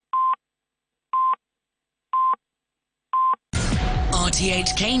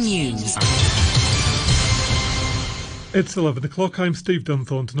RTHK News. It's 11 o'clock. I'm Steve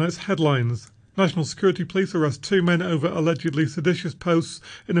Dunthorne. Tonight's headlines. National Security Police arrest 2 men over allegedly seditious posts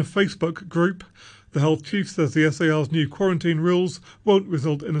in a Facebook group. The health chief says the SAR's new quarantine rules won't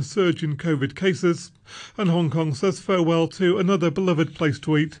result in a surge in COVID cases. And Hong Kong says farewell to another beloved place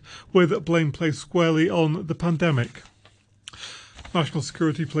to eat, with blame placed squarely on the pandemic. National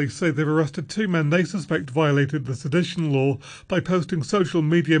Security Police say they've arrested 2 men they suspect violated the sedition law by posting social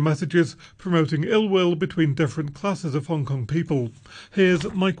media messages promoting ill will between different classes of Hong Kong people. Here's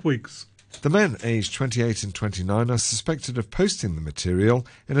Mike Weeks. The men, aged 28 and 29, are suspected of posting the material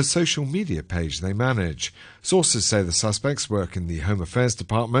in a social media page they manage. Sources say the suspects work in the Home Affairs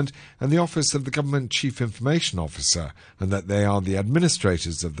Department and the Office of the Government Chief Information Officer, and that they are the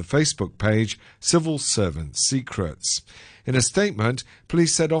administrators of the Facebook page Civil Servant Secrets. In a statement,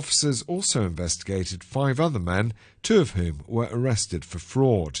 police said officers also investigated 5 other men, 2 of whom were arrested for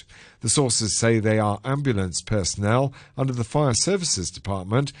fraud. The sources say they are ambulance personnel under the Fire Services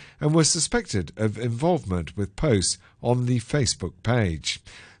Department and were suspected of involvement with posts on the Facebook page.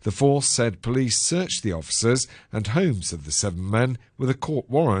 The force said police searched the officers and homes of the 7 men with a court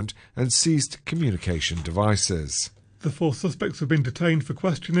warrant and seized communication devices. The 4 suspects have been detained for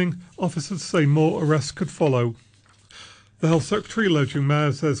questioning. Officers say more arrests could follow. The Health Secretary, Lo Jung-mao,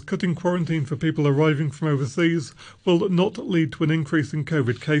 says cutting quarantine for people arriving from overseas will not lead to an increase in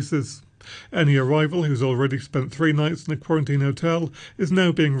COVID cases. Any arrival who's already spent 3 nights in a quarantine hotel is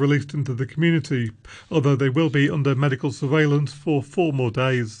now being released into the community, although they will be under medical surveillance for 4 more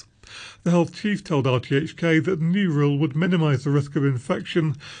days. The health chief told RTHK that the new rule would minimise the risk of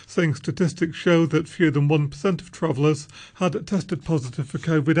infection, saying statistics show that fewer than 1% of travellers had tested positive for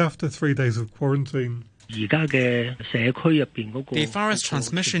COVID after 3 days of quarantine. The virus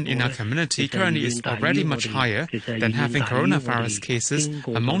transmission in our community currently is already much higher than having coronavirus cases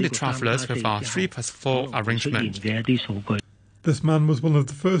among the travellers with our 3+4 arrangement. This man was one of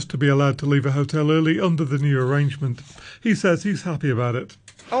the first to be allowed to leave a hotel early under the new arrangement. He says he's happy about it.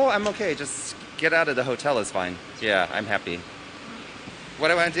 Oh, I'm okay. Just get out of the hotel is fine. Yeah, I'm happy.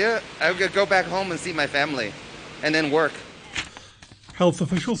 What I want to do? I would go back home and see my family and then work. Health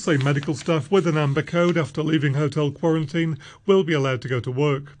officials say medical staff with an amber code after leaving hotel quarantine will be allowed to go to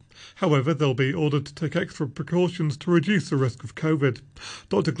work. However, they'll be ordered to take extra precautions to reduce the risk of COVID.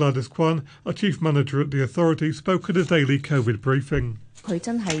 Dr. Gladys Kwan, a chief manager at the authority, spoke at a daily COVID briefing.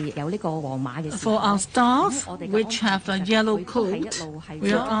 For our staff, which have a yellow code,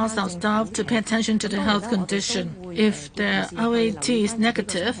 we will ask our staff to pay attention to the health condition. If their OAT is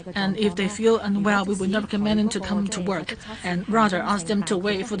negative and if they feel unwell, we would not recommend them to come to work and rather ask them to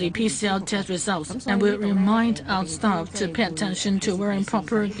wait for the PCR test results. And we'll remind our staff to pay attention to wearing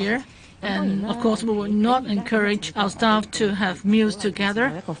proper gear. And of course, we will not encourage our staff to have meals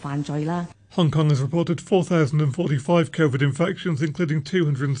together. Hong Kong has reported 4,045 COVID infections, including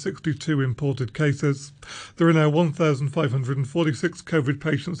 262 imported cases. There are now 1,546 COVID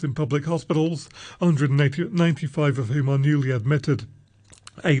patients in public hospitals, 195 of whom are newly admitted.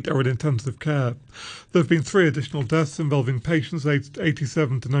 8 are in intensive care. There have been 3 additional deaths involving patients aged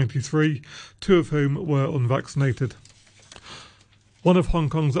 87 to 93, 2 of whom were unvaccinated. One of Hong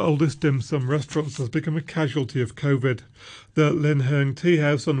Kong's oldest dim sum restaurants has become a casualty of COVID. The Lin Heng Tea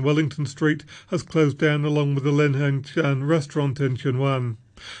House on Wellington Street has closed down along with the Lin Heng Chan restaurant in Tsuen Wan.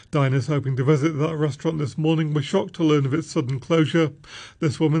 Diners hoping to visit that restaurant this morning were shocked to learn of its sudden closure.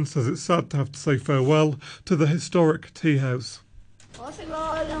 This woman says it's sad to have to say farewell to the historic tea house.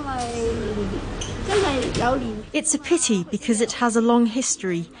 It's a pity because it has a long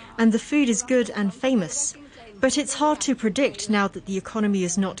history and the food is good and famous. But it's hard to predict now that the economy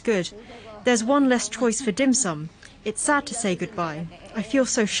is not good. There's one less choice for dim sum. It's sad to say goodbye. I feel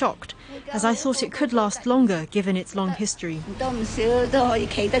so shocked, as I thought it could last longer given its long history.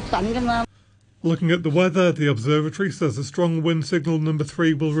 Looking at the weather, the observatory says a strong wind signal number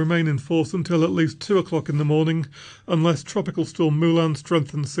 3 will remain in force until at least 2 o'clock in the morning, unless Tropical Storm Mulan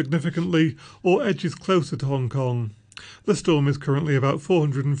strengthens significantly or edges closer to Hong Kong. The storm is currently about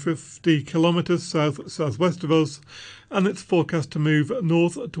 450 kilometres south-southwest of us, and it's forecast to move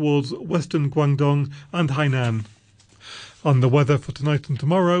north towards western Guangdong and Hainan. On the weather for tonight and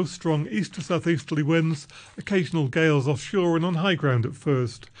tomorrow, strong east to southeasterly winds, occasional gales offshore and on high ground at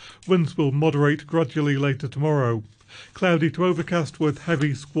first. Winds will moderate gradually later tomorrow. Cloudy to overcast with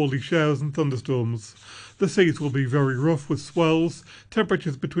heavy squally showers and thunderstorms. The seas will be very rough with swells,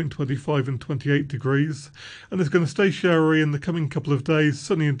 temperatures between 25 and 28 degrees, and it's going to stay showery in the coming couple of days,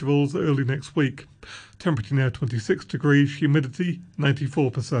 sunny intervals early next week. Temperature now 26 degrees, humidity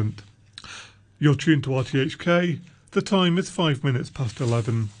 94%. You're tuned to RTHK. The time is 5 minutes past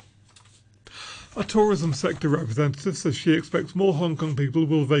 11. A tourism sector representative says she expects more Hong Kong people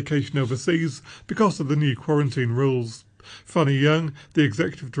will vacation overseas because of the new quarantine rules. Fanny Young, the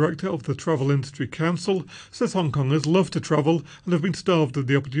executive director of the Travel Industry Council, says Hong Kongers love to travel and have been starved of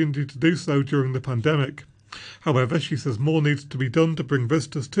the opportunity to do so during the pandemic. However, she says more needs to be done to bring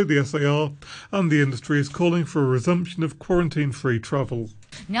visitors to the SAR, and the industry is calling for a resumption of quarantine-free travel.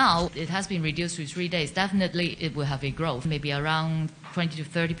 Now it has been reduced to 3 days. Definitely it will have a growth, maybe around 20 to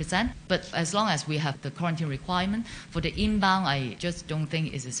 30%. But as long as we have the quarantine requirement for the inbound, I just don't think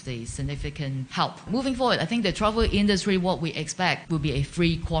it is a significant help. Moving forward, I think the travel industry, what we expect will be a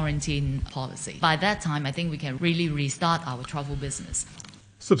free quarantine policy. By that time, I think we can really restart our travel business.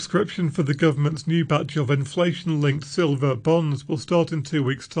 Subscription for the government's new batch of inflation-linked silver bonds will start in 2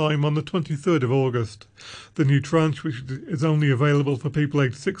 weeks' time on the 23rd of August. The new tranche, which is only available for people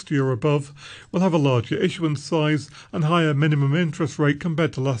aged 60 or above, will have a larger issuance size and higher minimum interest rate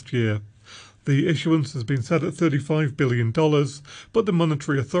compared to last year. The issuance has been set at $35 billion, but the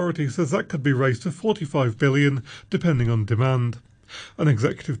Monetary Authority says that could be raised to $45 billion, depending on demand. An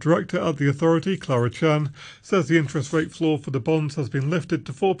executive director at the authority, Clara Chan, says the interest rate floor for the bonds has been lifted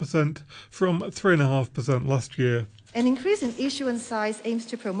to 4% from 3.5% last year. An increase in issuance size aims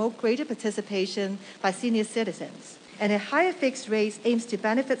to promote greater participation by senior citizens, and a higher fixed rate aims to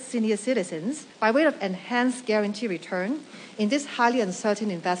benefit senior citizens by way of enhanced guarantee return in this highly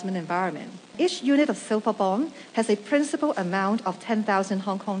uncertain investment environment. Each unit of silver bond has a principal amount of 10,000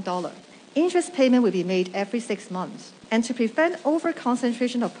 Hong Kong dollar. Interest payment will be made every 6 months. And to prevent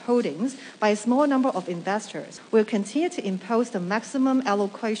over-concentration of holdings by a small number of investors, we'll continue to impose the maximum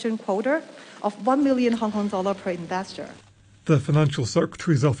allocation quota of 1 million Hong Kong dollar per investor. The Financial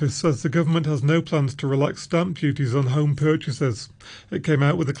Secretary's office says the government has no plans to relax stamp duties on home purchases. It came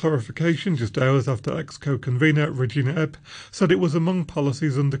out with a clarification just hours after EXCO convener Regina Ip said it was among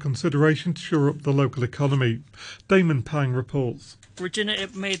policies under consideration to shore up the local economy. Damon Pang reports. Regina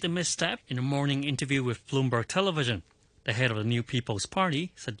Ip made the misstep in a morning interview with Bloomberg Television. The head of the New People's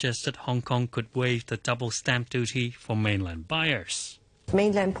Party suggested Hong Kong could waive the double stamp duty for mainland buyers.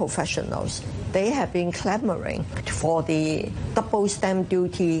 Mainland professionals, they have been clamoring for the double stamp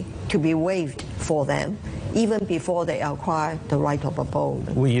duty to be waived for them, even before they acquire the right of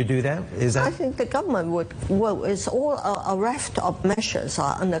abode. Will you do that? I think the government would. Well, it's all a raft of measures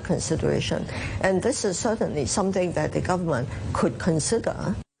are under consideration, and this is certainly something that the government could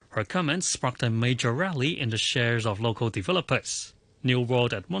consider. Her comments sparked a major rally in the shares of local developers. New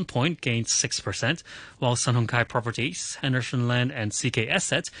World at one point gained 6%, while Sun Hung Kai Properties, Henderson Land and CK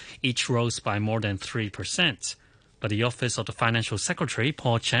Assets each rose by more than 3%. But the office of the Financial Secretary,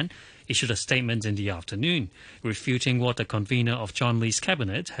 Paul Chen, issued a statement in the afternoon, refuting what the convener of John Lee's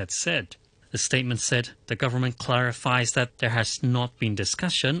cabinet had said. The statement said the government clarifies that there has not been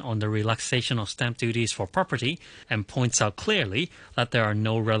discussion on the relaxation of stamp duties for property and points out clearly that there are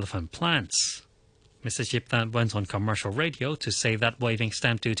no relevant plans. Mrs. Yip then went on commercial radio to say that waiving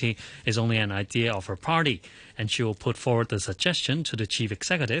stamp duty is only an idea of her party, and she will put forward the suggestion to the chief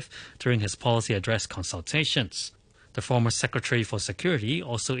executive during his policy address consultations. The former Secretary for Security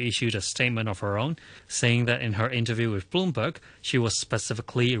also issued a statement of her own, saying that in her interview with Bloomberg, she was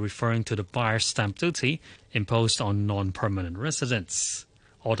specifically referring to the buyer's stamp duty imposed on non-permanent residents.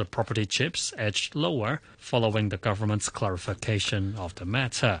 All the property chips edged lower following the government's clarification of the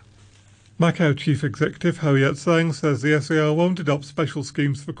matter. Macau Chief Executive Ho Yat-Sang says the SAR won't adopt special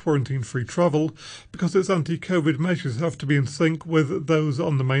schemes for quarantine-free travel because its anti-COVID measures have to be in sync with those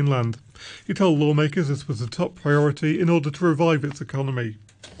on the mainland. He told lawmakers this was a top priority in order to revive its economy.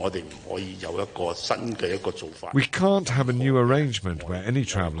 We can't have a new arrangement where any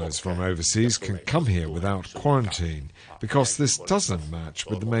travellers from overseas can come here without quarantine, because this doesn't match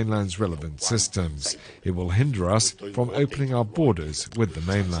with the mainland's relevant systems. It will hinder us from opening our borders with the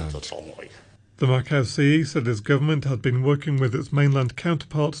mainland. The Macau CE said his government had been working with its mainland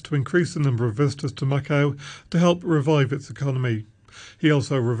counterparts to increase the number of visitors to Macau to help revive its economy. He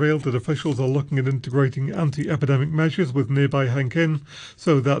also revealed that officials are looking at integrating anti-epidemic measures with nearby Hankin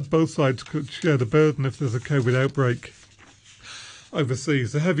so that both sides could share the burden if there's a COVID outbreak.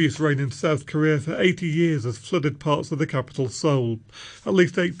 Overseas, the heaviest rain in South Korea for 80 years has flooded parts of the capital, Seoul. At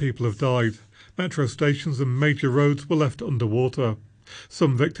least 8 people have died. Metro stations and major roads were left underwater.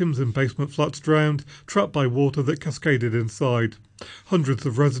 Some victims in basement flats drowned, trapped by water that cascaded inside. Hundreds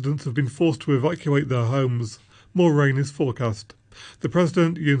of residents have been forced to evacuate their homes. More rain is forecast. The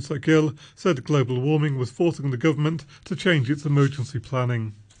President, Yoon Suk-yeol, said global warming was forcing the government to change its emergency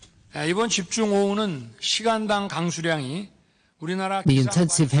planning. 이번 집중호우는 시간당 강수량이 The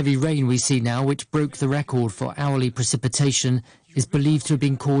intensive heavy rain we see now, which broke the record for hourly precipitation, is believed to have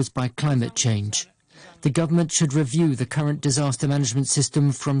been caused by climate change. The government should review the current disaster management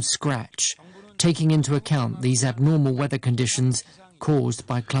system from scratch, taking into account these abnormal weather conditions caused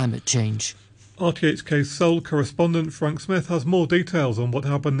by climate change. RTHK's Seoul correspondent Frank Smith has more details on what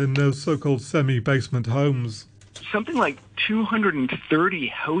happened in those so-called semi-basement homes. Something like 230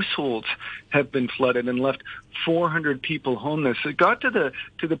 households have been flooded and left 400 people homeless. It got to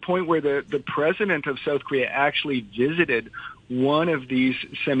the point where the president of South Korea actually visited one of these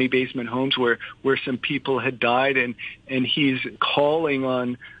semi-basement homes where some people had died, and he's calling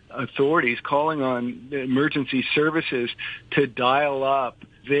on authorities, calling on emergency services to dial up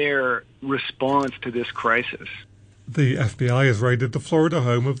their response to this crisis. The FBI has raided the Florida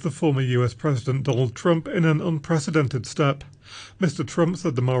home of the former US President Donald Trump in an unprecedented step. Mr. Trump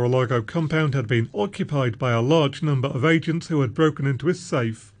said the Mar-a-Lago compound had been occupied by a large number of agents who had broken into his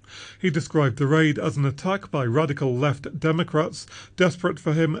safe. He described the raid as an attack by radical left Democrats desperate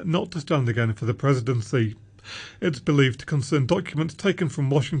for him not to stand again for the presidency. It's believed to concern documents taken from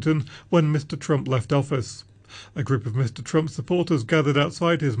Washington when Mr. Trump left office. A group of Mr. Trump supporters gathered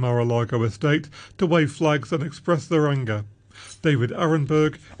outside his Mar-a-Lago estate to wave flags and express their anger. David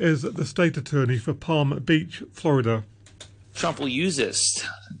Arenberg is the state attorney for Palm Beach, Florida. Trump will use this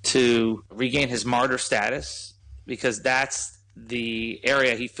to regain his martyr status because that's the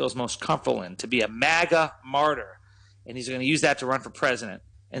area he feels most comfortable in, to be a MAGA martyr. And he's going to use that to run for president.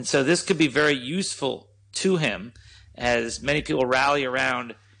 And so this could be very useful to him as many people rally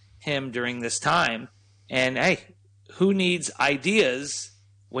around him during this time. And hey, who needs ideas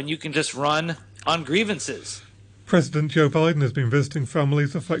when you can just run on grievances? President Joe Biden has been visiting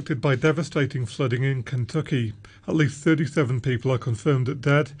families affected by devastating flooding in Kentucky. At least 37 people are confirmed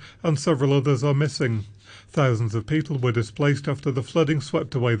dead and several others are missing. Thousands of people were displaced after the flooding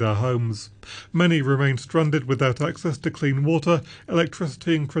swept away their homes. Many remain stranded without access to clean water,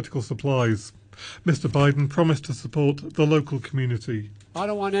 electricity and critical supplies. Mr. Biden promised to support the local community. I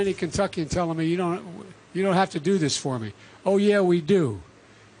don't want any Kentuckian telling me you don't have to do this for me. Oh, yeah, we do.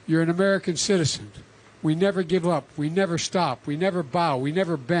 You're an American citizen. We never give up. We never stop. We never bow. We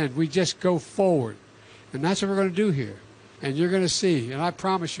never bend. We just go forward. And that's what we're going to do here. And you're going to see. And I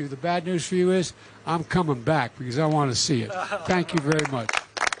promise you, the bad news for you is I'm coming back because I want to see it. Thank you very much.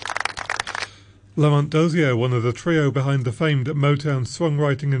 Lamont Dozier, one of the trio behind the famed Motown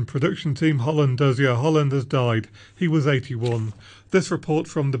songwriting and production team Holland Dozier Holland, has died. He was 81. This report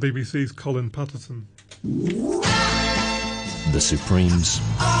from the BBC's Colin Patterson. The Supremes,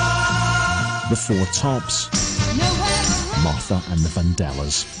 the Four Tops, Martha and the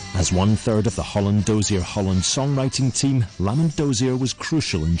Vandellas. As one-third of the Holland Dozier Holland songwriting team, Lamont Dozier was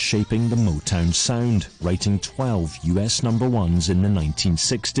crucial in shaping the Motown sound, writing 12 US #1s in the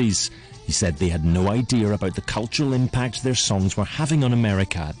 1960s. He said they had no idea about the cultural impact their songs were having on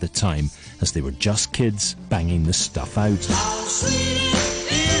America at the time, as they were just kids banging the stuff out.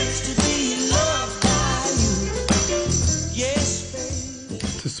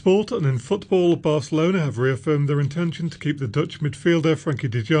 To sport, and in football, Barcelona have reaffirmed their intention to keep the Dutch midfielder Frenkie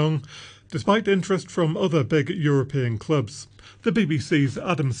de Jong, despite interest from other big European clubs. The BBC's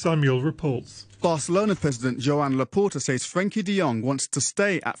Adam Samuel reports. Barcelona president Joan Laporta says Frenkie de Jong wants to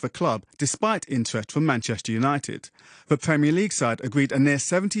stay at the club despite interest from Manchester United. The Premier League side agreed a near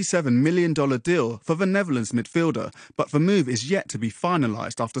 $77 million deal for the Netherlands midfielder, but the move is yet to be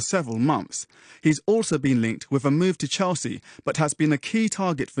finalised after several months. He's also been linked with a move to Chelsea, but has been a key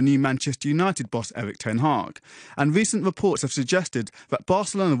target for new Manchester United boss Erik ten Hag. And recent reports have suggested that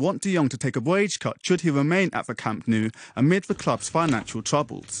Barcelona want de Jong to take a wage cut should he remain at the Camp Nou amid the club's financial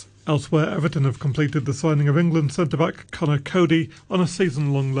troubles. Elsewhere, Everton have completed the signing of England centre-back Conor Cody on a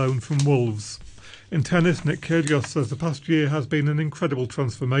season-long loan from Wolves. In tennis, Nick Kyrgios says the past year has been an incredible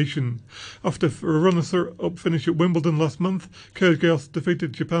transformation. After a runner-up finish at Wimbledon last month, Kyrgios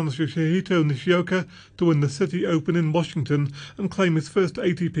defeated Japan's Yoshihito Nishioka to win the City Open in Washington and claim his first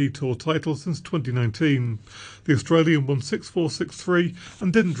ATP Tour title since 2019. The Australian won 6-4, 6-3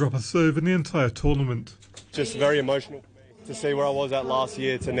 and didn't drop a serve in the entire tournament. Just very emotional. To see where I was at last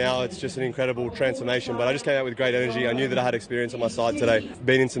year to now, it's just an incredible transformation. But I just came out with great energy. I knew that I had experience on my side today.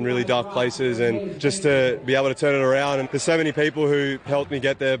 Been in some really dark places, and just to be able to turn it around. And there's so many people who helped me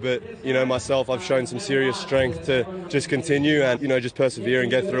get there, but myself, I've shown some serious strength to just continue and just persevere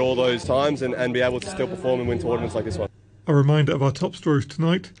and get through all those times and be able to still perform and win tournaments like this one. A reminder of our top stories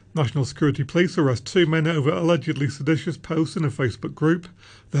tonight. National Security Police arrest 2 men over allegedly seditious posts in a Facebook group.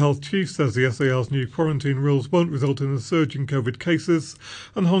 The health chief says the SAR's new quarantine rules won't result in a surge in COVID cases.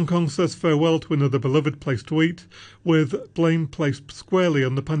 And Hong Kong says farewell to another beloved place to eat, with blame placed squarely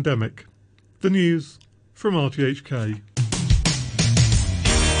on the pandemic. The news from RTHK.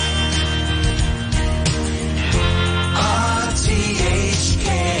 RTHK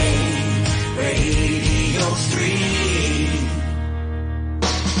Radio 3.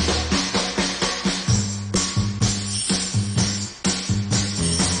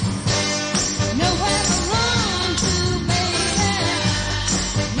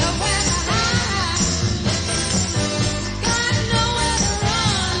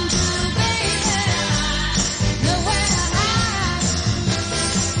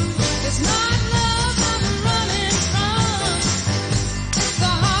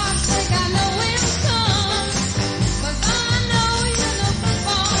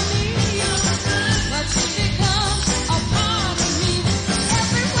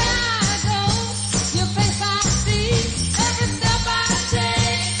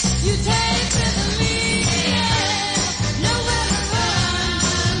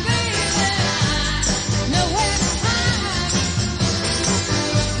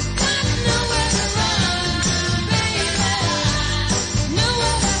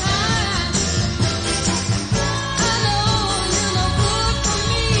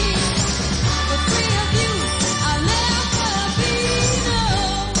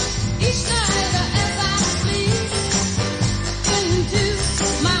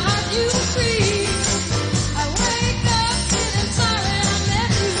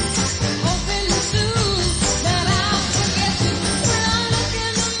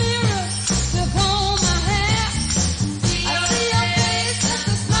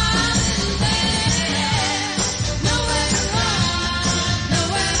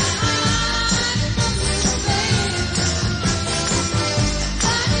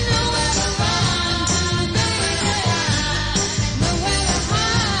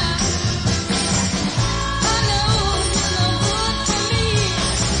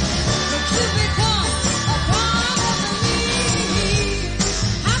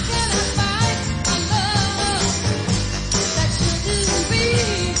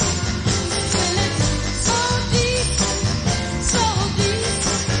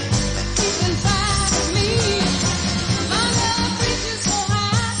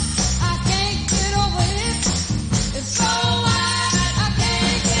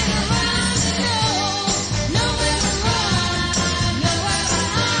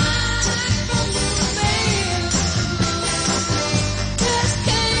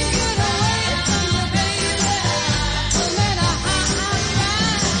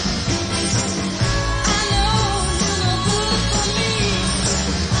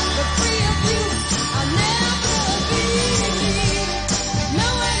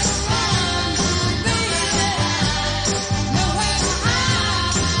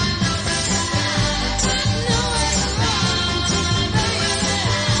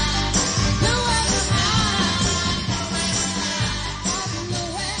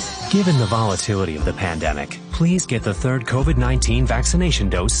 Given the volatility of the pandemic, please get the third COVID-19 vaccination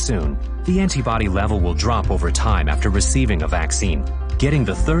dose soon. The antibody level will drop over time after receiving a vaccine. Getting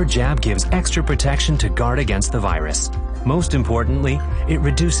the third jab gives extra protection to guard against the virus. Most importantly, it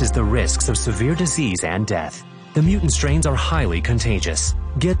reduces the risks of severe disease and death. The mutant strains are highly contagious.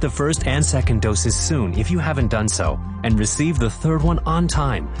 Get the first and second doses soon if you haven't done so, and receive the third one on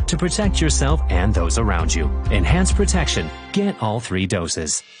time to protect yourself and those around you. Enhanced protection. Get all 3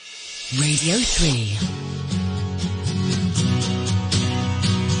 doses. Radio 3.